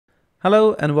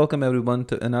Hello and welcome everyone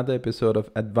to another episode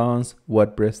of Advanced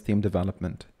WordPress Theme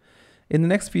Development. In the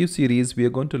next few series, we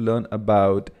are going to learn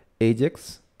about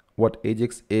Ajax, what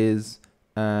Ajax is,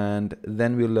 and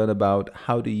then we'll learn about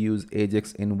how to use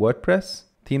Ajax in WordPress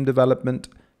theme development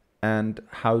and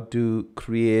how to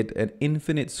create an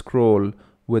infinite scroll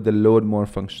with the load more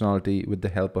functionality with the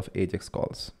help of Ajax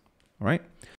calls. All right.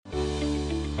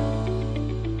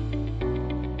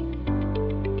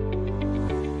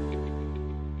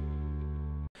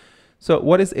 So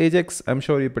what is Ajax? I'm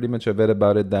sure you're pretty much aware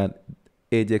about it, that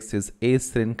Ajax is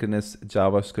asynchronous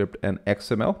JavaScript and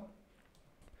XML.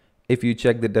 If you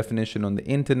check the definition on the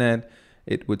internet,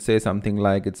 it would say something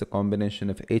like it's a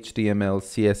combination of HTML,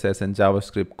 CSS, and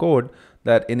JavaScript code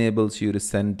that enables you to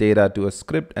send data to a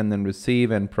script and then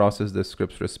receive and process the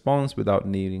script's response without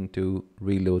needing to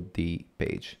reload the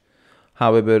page.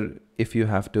 However, if you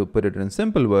have to put it in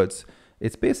simple words,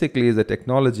 it's basically a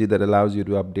technology that allows you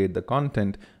to update the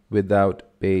content without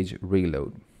page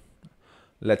reload.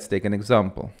 Let's take an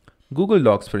example. Google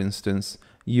Docs, for instance,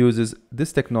 uses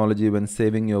this technology when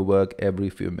saving your work every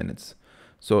few minutes.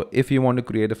 So if you want to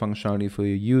create a functionality for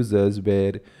your users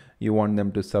where you want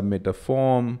them to submit a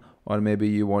form, or maybe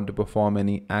you want to perform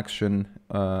any action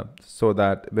so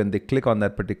that when they click on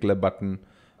that particular button,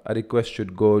 a request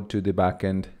should go to the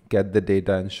backend, get the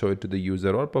data and show it to the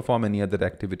user, or perform any other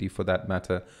activity for that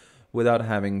matter without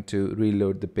having to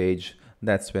reload the page,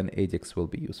 that's when Ajax will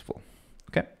be useful.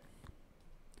 Okay.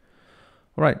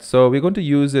 All right, so we're going to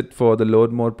use it for the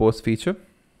load more post feature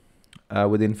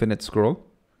with infinite scroll.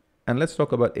 And let's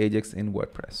talk about Ajax in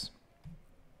WordPress.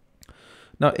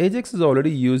 Now, Ajax is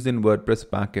already used in WordPress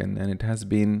backend and it has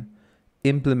been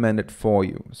implemented for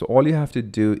you. So all you have to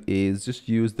do is just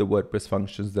use the WordPress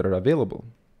functions that are available.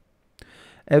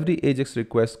 Every Ajax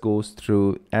request goes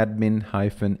through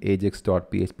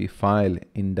admin-ajax.php file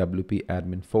in WP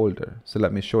admin folder. So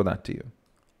let me show that to you.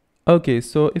 Okay,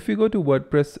 so if you go to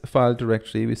WordPress file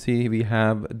directory, we see we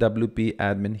have WP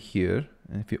admin here.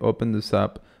 And if you open this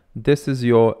up, this is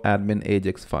your admin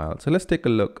Ajax file. So let's take a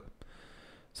look.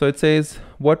 So it says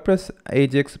WordPress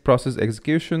Ajax process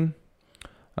execution.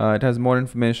 It has more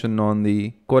information on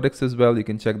the codex as well. You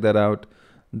can check that out.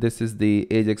 This is the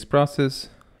Ajax process.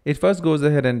 It first goes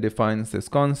ahead and defines this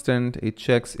constant. It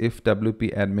checks if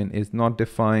WP admin is not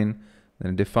defined,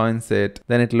 then it defines it.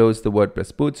 Then it loads the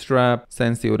WordPress bootstrap,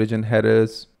 sends the origin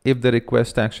headers. If the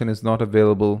request action is not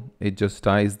available, it just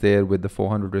dies there with the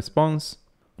 400 response.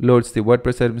 Loads the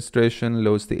WordPress administration,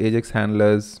 loads the Ajax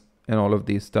handlers, and all of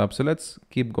these stuff. So let's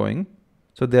keep going.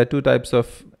 So there are two types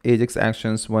of Ajax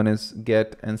actions. One is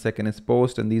get and second is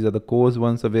post, and these are the core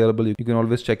ones available. You can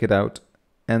always check it out.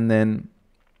 And then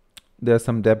there are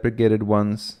some deprecated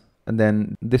ones, and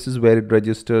then this is where it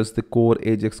registers the core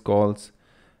Ajax calls.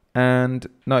 And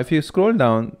now if you scroll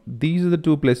down, these are the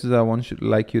two places I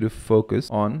like you to focus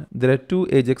on. There are two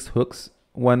Ajax hooks.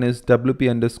 One is WP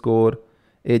underscore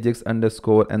Ajax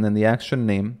underscore and then the action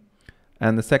name,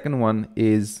 and the second one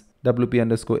is WP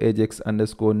underscore Ajax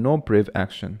underscore no priv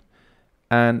action.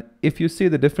 And if you see,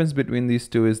 the difference between these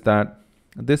two is that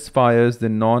this fires the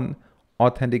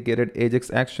non-authenticated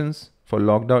Ajax actions for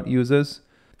logged out users,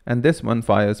 and this one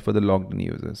fires for the logged in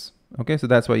users. Okay, so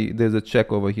that's why there's a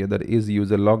check over here that is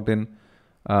user logged in.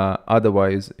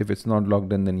 Otherwise, if it's not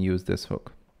logged in, then use this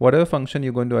hook. Whatever function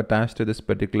you're going to attach to this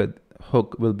particular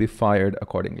hook will be fired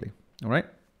accordingly. All right.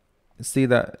 See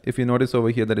that if you notice over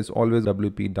here, that is always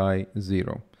WP die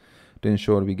 0 to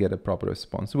ensure we get a proper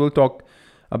response. So we'll talk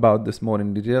about this more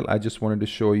in detail. I just wanted to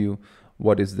show you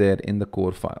what is there in the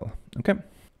core file. Okay.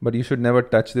 But you should never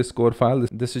touch this core file.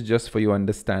 This is just for you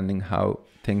understanding how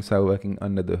things are working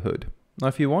under the hood. Now,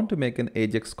 if you want to make an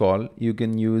Ajax call, you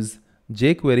can use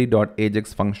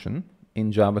jquery.ajax function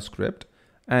in JavaScript,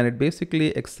 and it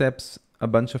basically accepts a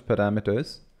bunch of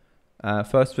parameters.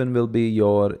 First one will be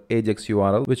your Ajax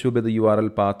URL, which will be the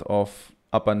URL path of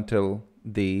up until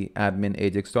the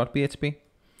admin-ajax.php.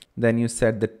 Then you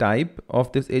set the type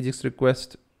of this Ajax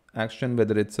request action,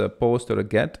 whether it's a post or a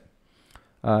get.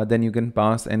 Then you can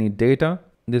pass any data.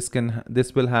 This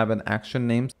will have an action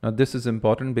name. Now this is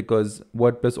important because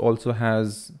WordPress also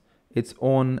has its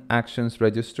own actions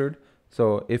registered.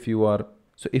 So if you are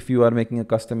making a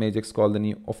custom Ajax call,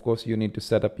 then of course you need to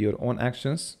set up your own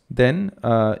actions. Then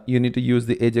you need to use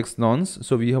the Ajax nonce.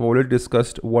 So we have already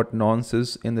discussed what nonce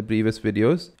is in the previous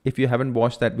videos. If you haven't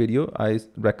watched that video, I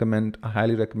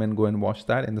highly recommend go and watch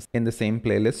that in the same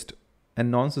playlist. And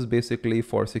nonce is basically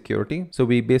for security. So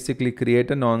we basically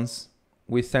create a nonce,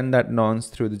 we send that nonce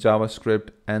through the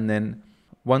JavaScript, and then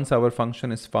once our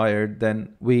function is fired,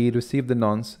 then we receive the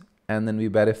nonce and then we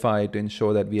verify to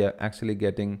ensure that we are actually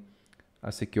getting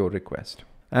a secure request.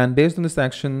 And based on this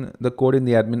action, the code in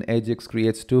the admin Ajax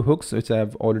creates two hooks, which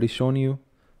I've already shown you.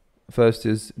 First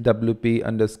is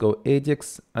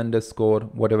wp_ajax underscore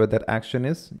whatever that action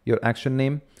is, your action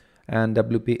name, and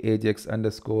wp-ajax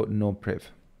underscore no priv.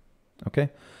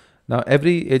 Okay. Now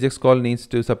every Ajax call needs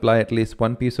to supply at least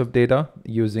one piece of data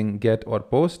using get or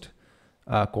post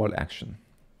call action.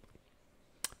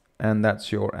 And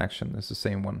that's your action. It's the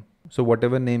same one. So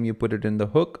whatever name you put it in the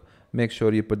hook, make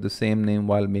sure you put the same name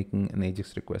while making an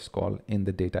Ajax request call in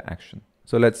the data action.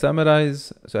 So let's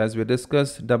summarize. So as we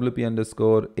discussed,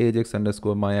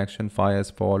 wp_ajax_my action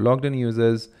fires for logged in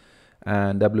users,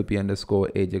 and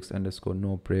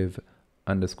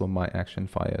wp_ajax_no_priv_my action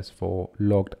fires for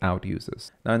logged out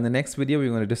users. Now in the next video, we're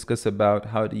going to discuss about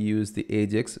how to use the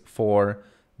Ajax for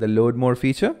the load more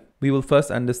feature. We will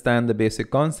first understand the basic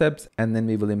concepts, and then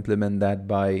we will implement that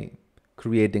by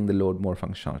creating the load more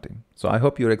functionality. So I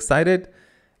hope you're excited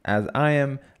as I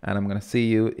am, and I'm going to see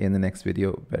you in the next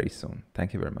video very soon.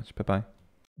 Thank you very much. Bye-bye.